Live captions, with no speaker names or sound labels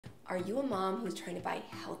Are you a mom who's trying to buy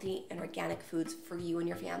healthy and organic foods for you and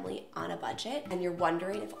your family on a budget, and you're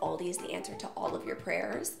wondering if ALDI is the answer to all of your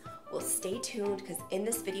prayers? Well, stay tuned, because in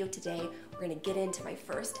this video today, we're gonna get into my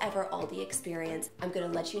first ever ALDI experience. I'm gonna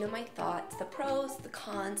let you know my thoughts, the pros, the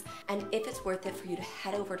cons, and if it's worth it for you to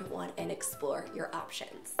head over to one and explore your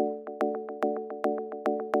options.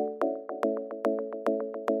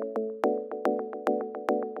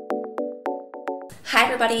 Hi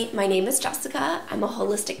everybody, my name is Jessica. I'm a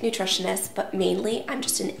holistic nutritionist, but mainly I'm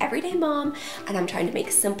just an everyday mom, and I'm trying to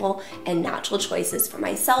make simple and natural choices for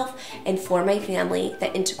myself and for my family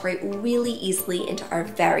that integrate really easily into our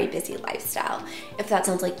very busy lifestyle. If that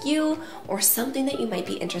sounds like you or something that you might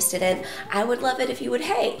be interested in, I would love it if you would,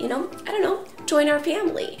 join our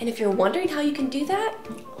family. And if you're wondering how you can do that,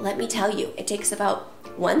 let me tell you, it takes about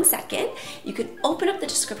 1 second. You can open up the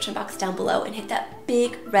description box down below and hit that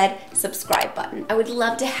big red subscribe button. I would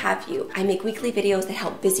love to have you. I make weekly videos that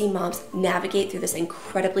help busy moms navigate through this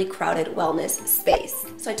incredibly crowded wellness space.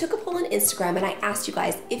 So I took a poll on Instagram and I asked you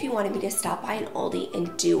guys if you wanted me to stop by an ALDI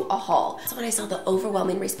and do a haul. So when I saw the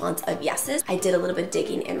overwhelming response of yeses, I did a little bit of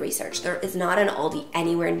digging and research. There is not an ALDI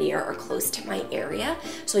anywhere near or close to my area,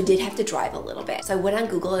 so I did have to drive a little bit. So I went on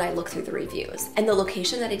Google and I looked through the reviews, and the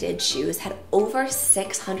location that I did choose had over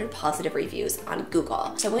 600 positive reviews on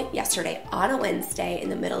Google. So I went yesterday on a Wednesday in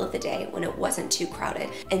the middle of the day when it wasn't too crowded.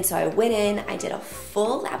 And so I went in, I did a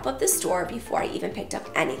full lap of the store before I even picked up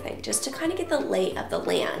anything, just to kind of get the lay of the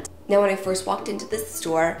land. Now, when I first walked into this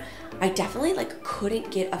store, I definitely couldn't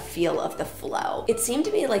get a feel of the flow. It seemed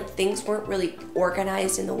to me like things weren't really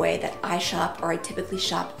organized in the way that I shop or I typically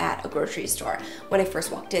shop at a grocery store. When I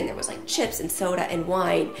first walked in, there was chips and soda and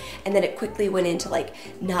wine, and then it quickly went into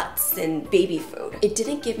nuts and baby food. It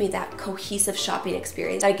didn't give me that cohesive shopping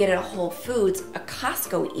experience I get at a Whole Foods, a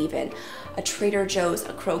Costco even, a Trader Joe's,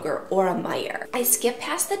 a Kroger, or a Meijer. I skipped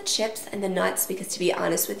past the chips and the nuts because, to be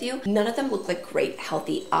honest with you, none of them looked like great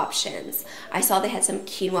healthy options. I saw they had some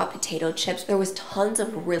quinoa potato chips. There was tons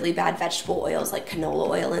of really bad vegetable oils like canola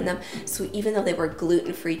oil in them. So even though they were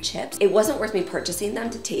gluten-free chips, it wasn't worth me purchasing them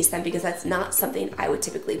to taste them because that's not something I would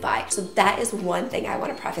typically buy. So that is one thing I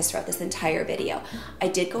want to preface throughout this entire video. I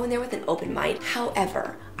did go in there with an open mind.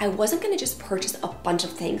 However, I wasn't going to just purchase a bunch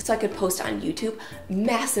of things so I could post on YouTube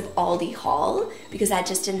massive ALDI haul, because that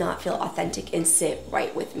just did not feel authentic and sit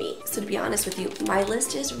right with me. So to be honest with you, my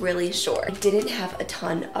list is really short. I didn't have a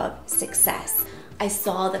ton of success. I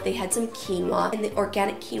saw that they had some quinoa, and the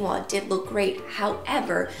organic quinoa did look great.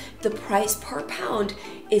 However, the price per pound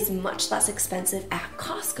is much less expensive at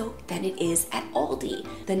Costco than it is at ALDI.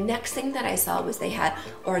 The next thing that I saw was they had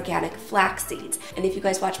organic flax seeds. And if you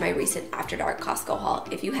guys watch my recent After Dark Costco haul,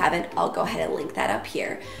 if you haven't, I'll go ahead and link that up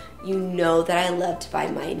here. You know that I love to buy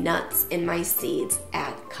my nuts and my seeds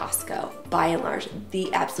at Costco. By and large,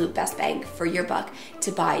 the absolute best bang for your buck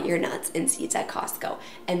to buy your nuts and seeds at Costco.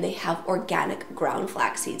 And they have organic ground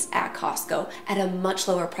flax seeds at Costco at a much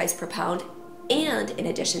lower price per pound. And in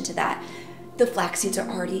addition to that, the flax seeds are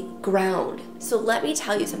already ground. So let me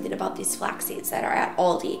tell you something about these flax seeds that are at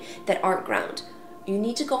ALDI that aren't ground. You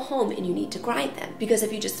need to go home and you need to grind them, because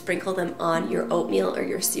if you just sprinkle them on your oatmeal or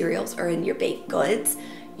your cereals or in your baked goods,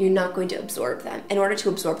 you're not going to absorb them. In order to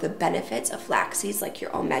absorb the benefits of flax seeds, like your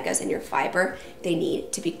omegas and your fiber, they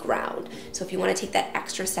need to be ground. So if you want to take that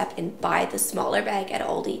extra step and buy the smaller bag at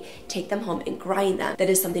ALDI, take them home and grind them, that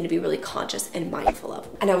is something to be really conscious and mindful of.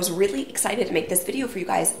 And I was really excited to make this video for you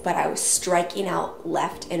guys, but I was striking out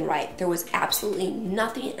left and right. There was absolutely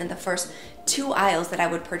nothing in the first 2 aisles that I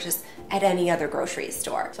would purchase at any other grocery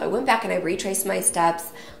store. So I went back and I retraced my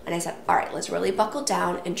steps, and I said, all right, let's really buckle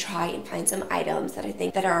down and try and find some items that I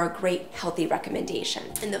think that are a great healthy recommendation.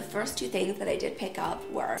 And the first 2 things that I did pick up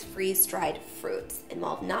were freeze-dried fruits. And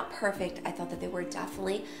while not perfect, I thought that they were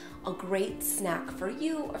definitely a great snack for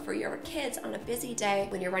you or for your kids on a busy day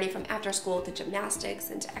when you're running from after school to gymnastics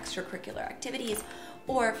and to extracurricular activities.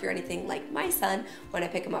 Or if you're anything like my son, when I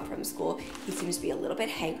pick him up from school, he seems to be a little bit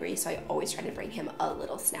hangry, so I always try to bring him a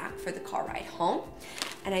little snack for the car ride home.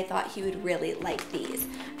 And I thought he would really like these.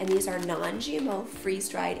 And these are non-GMO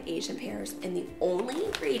freeze-dried Asian pears, and the only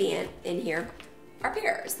ingredient in here are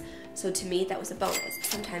pears. So to me, that was a bonus.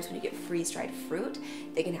 Sometimes when you get freeze-dried fruit,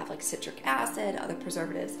 they can have citric acid, other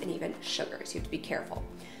preservatives, and even sugars. You have to be careful.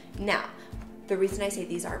 Now, the reason I say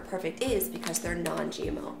these aren't perfect is because they're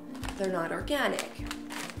non-GMO. They're not organic.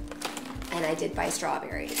 And I did buy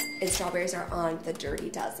strawberries, and strawberries are on the Dirty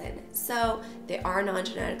Dozen. So they are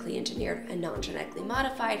non-genetically engineered and non-genetically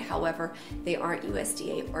modified. However, they aren't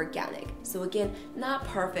USDA organic. So again, not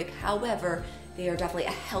perfect. However, they are definitely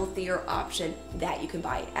a healthier option that you can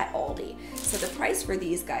buy at ALDI. So the price for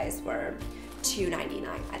these guys were $2.99.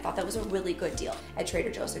 I thought that was a really good deal. At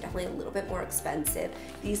Trader Joe's, they're definitely a little bit more expensive.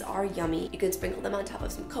 These are yummy. You can sprinkle them on top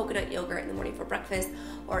of some coconut yogurt in the morning for breakfast,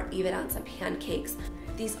 or even on some pancakes.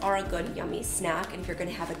 These are a good, yummy snack, and if you're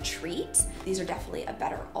gonna have a treat, these are definitely a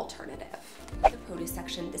better alternative. The produce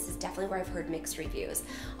section, this is definitely where I've heard mixed reviews.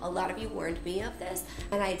 A lot of you warned me of this,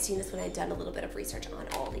 and I had seen this when I'd done a little bit of research on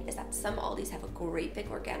Aldi, is that some Aldis have a great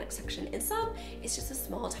big organic section, and some, it's just a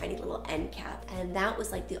small, tiny little end cap, and that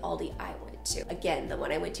was like the Aldi I went to. Again, the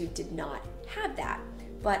one I went to did not have that,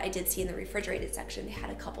 but I did see in the refrigerated section, they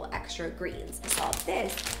had a couple extra greens. I saw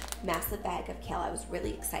this massive bag of kale. I was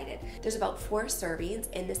really excited. There's about 4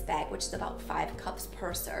 servings in this bag, which is about 5 cups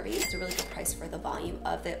per serving. It's a really good price for the volume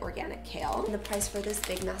of the organic kale. And the price for this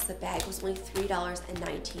big massive bag was only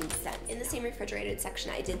 $3.19. In the same refrigerated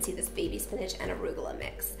section, I did see this baby spinach and arugula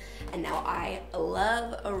mix. And now I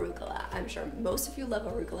love arugula. I'm sure most of you love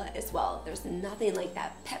arugula as well. There's nothing like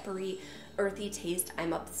that peppery, earthy taste.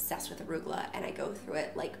 I'm obsessed with arugula, and I go through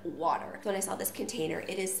it like water. So when I saw this container,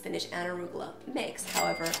 it is spinach and arugula mixed.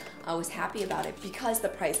 However, I was happy about it because the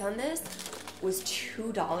price on this was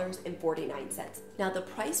 $2.49. Now the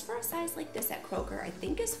price for a size like this at Kroger, I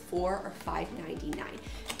think is $4 or $5.99.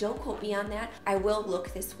 Don't quote me on that. I will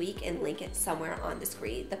look this week and link it somewhere on the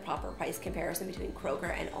screen, the proper price comparison between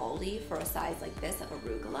Kroger and Aldi for a size like this of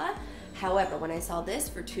arugula. However, when I saw this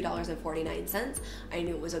for $2.49, I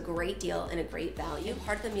knew it was a great deal and a great value.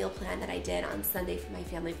 Part of the meal plan that I did on Sunday for my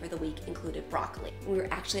family for the week included broccoli. We were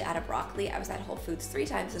actually out of broccoli. I was at Whole Foods 3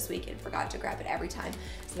 times this week and forgot to grab it every time.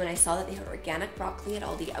 So when I saw that they had organic broccoli at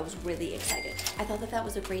Aldi, I was really excited. I thought that that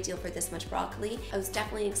was a great deal for this much broccoli. I was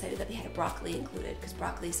definitely excited that they had a broccoli included because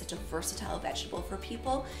broccoli is such a versatile vegetable for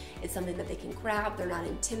people. It's something that they can grab. They're not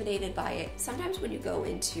intimidated by it. Sometimes when you go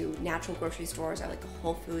into natural grocery stores or like a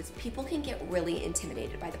Whole Foods, people can get really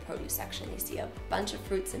intimidated by the produce section. They see a bunch of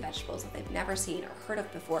fruits and vegetables that they've never seen or heard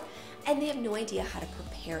of before, and they have no idea how to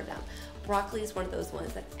prepare them. Broccoli is one of those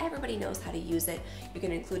ones that everybody knows how to use it. You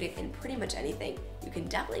can include it in pretty much anything. You can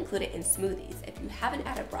definitely include it in smoothies. If you haven't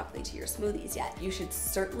added broccoli to your smoothies yet, you should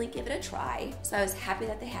certainly give it a try. So I was happy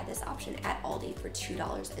that they had this option at Aldi for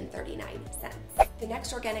 $2.39. The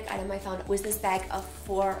next organic item I found was this bag of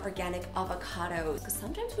 4 organic avocados. Because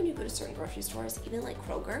sometimes when you go to certain grocery stores, even like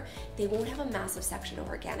Kroger, they won't have a massive section of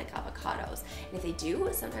organic avocados. And if they do,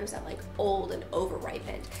 sometimes they're like old and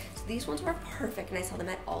over-ripened. So these ones were perfect, and I saw them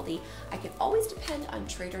at Aldi. I can always depend on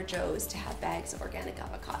Trader Joe's to have bags of organic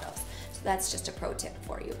avocados. So that's just a pro tip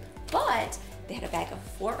for you. But they had a bag of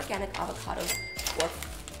 4 organic avocados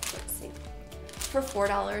for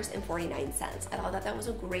 $4.49. I thought that that was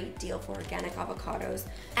a great deal for organic avocados.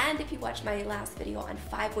 And if you watched my last video on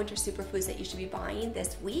 5 winter superfoods that you should be buying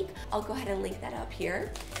this week, I'll go ahead and link that up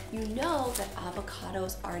here. You know that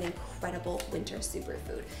avocados are an incredible winter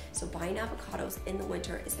superfood. So buying avocados in the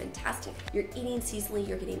winter is fantastic. You're eating seasonally,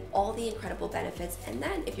 you're getting all the incredible benefits, and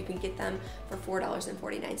then if you can get them for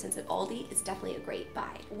 $4.49 at Aldi, it's definitely a great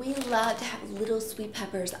buy. We love to have little sweet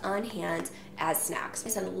peppers on hand as snacks.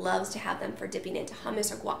 My son loves to have them for dipping into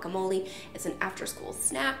hummus or guacamole. It's an after-school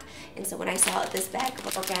snack, and so when I saw this bag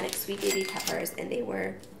of organic sweet baby peppers, and they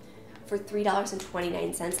were for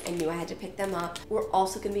 $3.29, I knew I had to pick them up. We're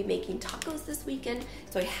also gonna be making tacos this weekend,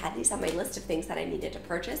 so I had these on my list of things that I needed to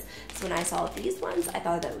purchase. So when I saw these ones, I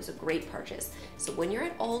thought that was a great purchase. So when you're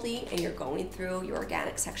at Aldi and you're going through your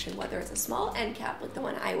organic section, whether it's a small end cap like the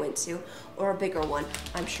one I went to, or a bigger one,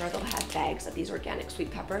 I'm sure they'll have bags of these organic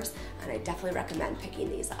sweet peppers, and I definitely recommend picking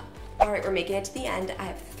these up. All right, we're making it to the end. I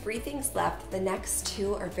have 3 things left. The next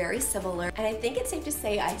 2 are very similar, and I think it's safe to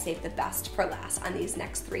say I saved the best for last on these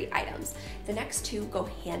next 3 items. The next 2 go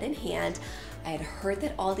hand in hand. I had heard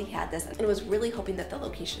that Aldi had this and was really hoping that the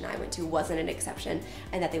location I went to wasn't an exception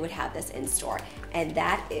and that they would have this in store. And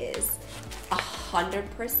that is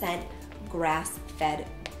 100% grass-fed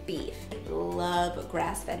beef. I love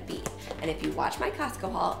grass-fed beef. And if you watch my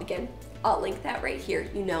Costco haul, again, I'll link that right here.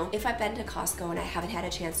 You know, if I've been to Costco and I haven't had a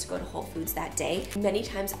chance to go to Whole Foods that day, many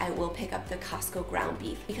times I will pick up the Costco ground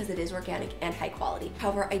beef because it is organic and high quality.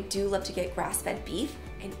 However, I do love to get grass-fed beef,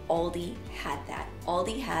 and Aldi had that.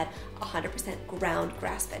 Aldi had 100% ground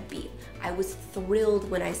grass-fed beef. I was thrilled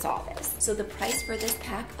when I saw this. So the price for this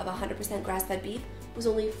pack of 100% grass-fed beef was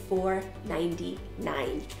only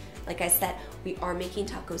 $4.99. Like I said, we are making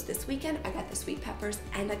tacos this weekend. I got the sweet peppers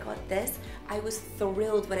and I got this. I was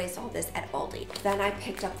thrilled when I saw this at Aldi. Then I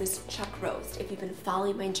picked up this chuck roast. If you've been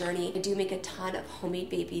following my journey, I do make a ton of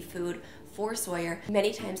homemade baby food for Sawyer.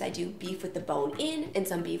 Many times I do beef with the bone in and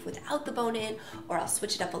some beef without the bone in, or I'll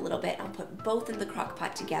switch it up a little bit. I'll put both in the crock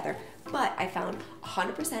pot together. But I found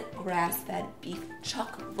 100% grass-fed beef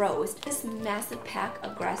chuck roast. This massive pack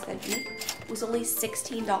of grass-fed beef was only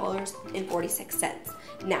 $16.46.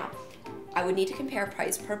 Now, I would need to compare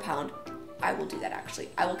price per pound. I will do that actually.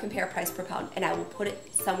 I will compare price per pound and I will put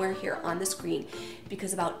it somewhere here on the screen,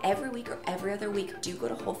 because about every week or every other week, do go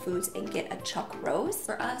to Whole Foods and get a chuck roast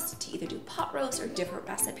for us to either do pot roast or different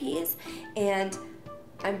recipes. And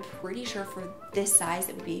I'm pretty sure for this size,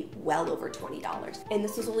 it would be well over $20. And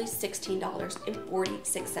this was only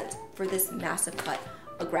 $16.46 for this massive cut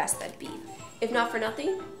of grass-fed beef. If not for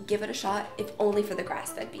nothing, give it a shot, if only for the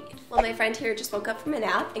grass-fed beef. Well, my friend here just woke up from a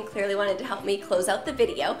nap and clearly wanted to help me close out the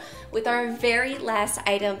video with our very last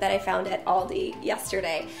item that I found at Aldi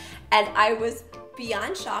yesterday. And I was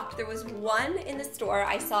beyond shocked. There was one in the store,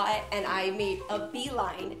 I saw it and I made a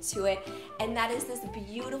beeline to it, and that is this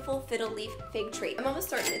beautiful fiddle leaf fig tree. I'm almost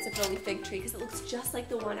certain it's a fiddle leaf fig tree because it looks just like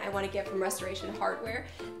the one I want to get from Restoration Hardware.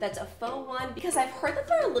 That's a faux one, because I've heard that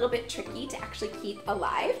they're a little bit tricky to actually keep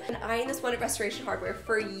alive. And I eyeing this one at Restoration Hardware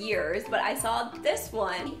for years, but I saw this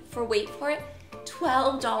one for, wait for it,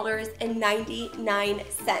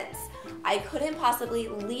 $12.99. I couldn't possibly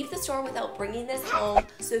leave the store without bringing this home.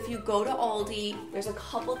 So if you go to Aldi, there's a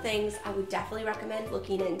couple things I would definitely recommend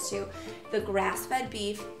looking into. The grass-fed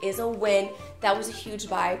beef is a win. That was a huge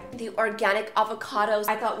buy. The organic avocados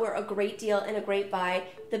I thought were a great deal and a great buy.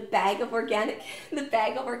 The bag of organic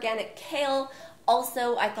kale,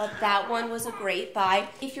 also, I thought that one was a great buy.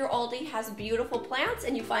 If your Aldi has beautiful plants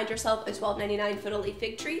and you find yourself a $12.99 fiddle leaf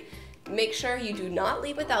fig tree, make sure you do not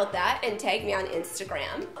leave without that and tag me on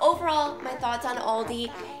Instagram. Overall, my thoughts on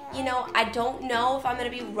Aldi, you know, I don't know if I'm gonna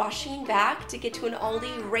be rushing back to get to an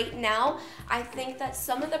Aldi right now. I think that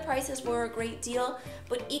some of the prices were a great deal,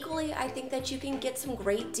 but equally, I think that you can get some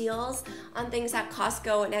great deals on things at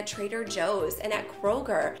Costco and at Trader Joe's and at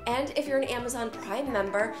Kroger. And if you're an Amazon Prime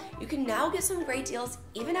member, you can now get some great deals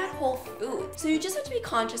even at Whole Foods. So you just have to be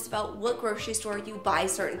conscious about what grocery store you buy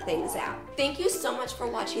certain things at. Thank you so much for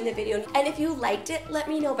watching the video. And if you liked it, let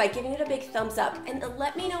me know by giving it a big thumbs up, and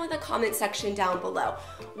let me know in the comment section down below.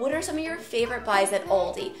 What are some of your favorite buys at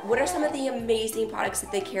Aldi? What are some of the amazing products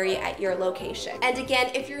that they carry at your location? And again,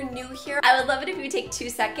 if you're new here, I would love it if you take 2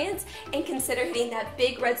 seconds and consider hitting that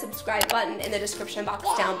big red subscribe button in the description box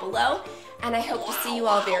down below. And I hope to see you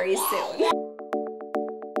all very soon.